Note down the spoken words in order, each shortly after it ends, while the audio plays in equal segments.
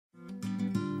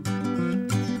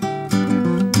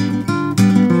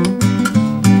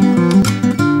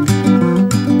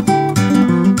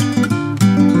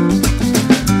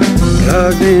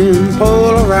Plugged in,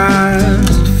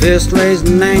 polarized, fist raised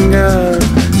in anger,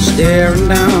 staring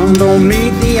down, don't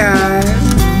meet the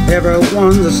eyes.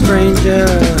 Everyone's a stranger,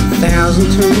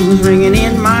 1,000 tunes ringing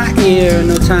in my ear.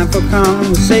 No time for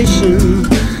conversation,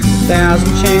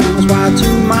 1,000 channels wired to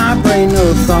my brain.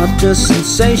 No thought, just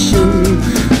sensation.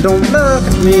 Don't look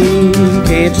at me,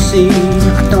 can't you see?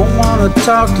 I don't wanna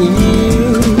talk to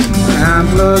you. I'm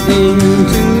plugged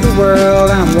into the world,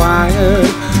 I'm wired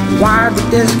but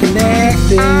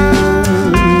disconnected.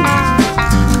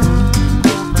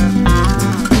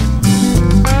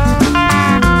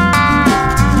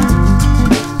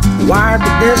 Wired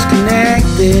but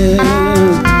disconnected.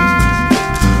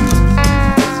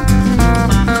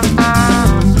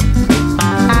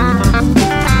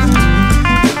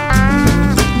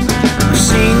 I've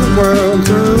seen the world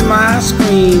through my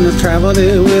screen, I've traveled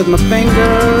it with my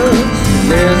fingers.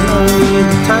 There's no need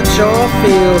to touch or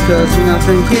feel, cause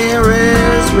nothing here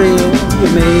is real. You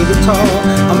may be tall,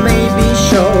 I may be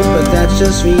short, but that's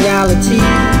just reality. I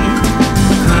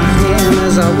am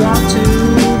as I want to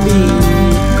be,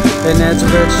 and that's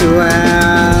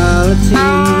virtuality.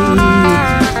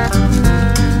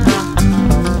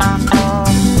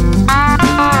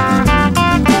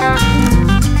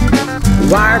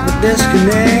 Wired but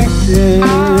disconnected.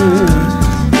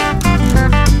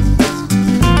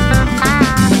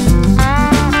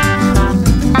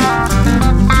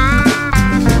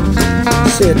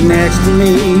 Sit next to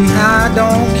me, I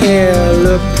don't care.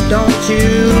 Look, don't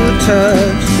you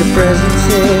touch. Your presence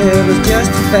here is just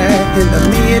a fact, and to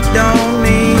me it don't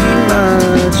mean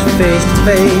much. Face to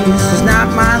face is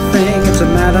not my thing, it's a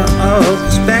matter of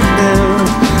perspective.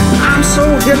 I'm so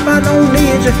hip, I don't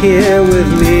need you here with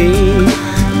me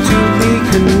to be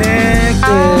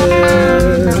connected.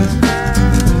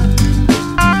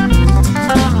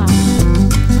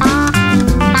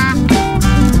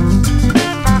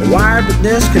 Wired but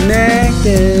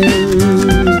disconnected.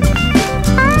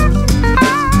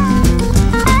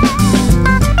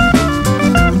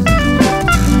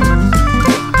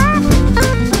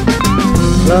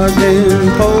 Plugged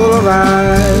in,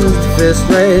 polarized, fist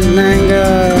raised in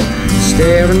anger,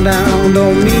 staring down,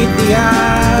 don't meet the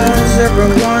eyes.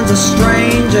 Everyone's a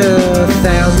stranger,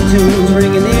 1,000 tunes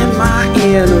ringing in my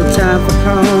ear. No time for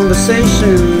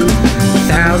conversation,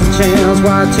 1,000 channels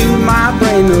wired to my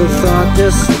brain. No thought,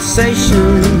 just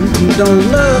sensation. Don't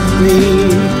look at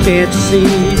me, can't you see?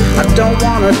 I don't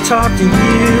wanna talk to you.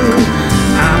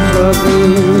 I'm plugged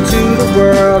into the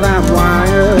world, I'm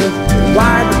wired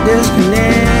but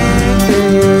disconnected.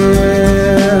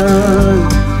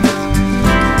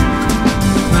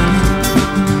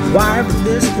 Wired but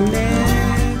disconnected.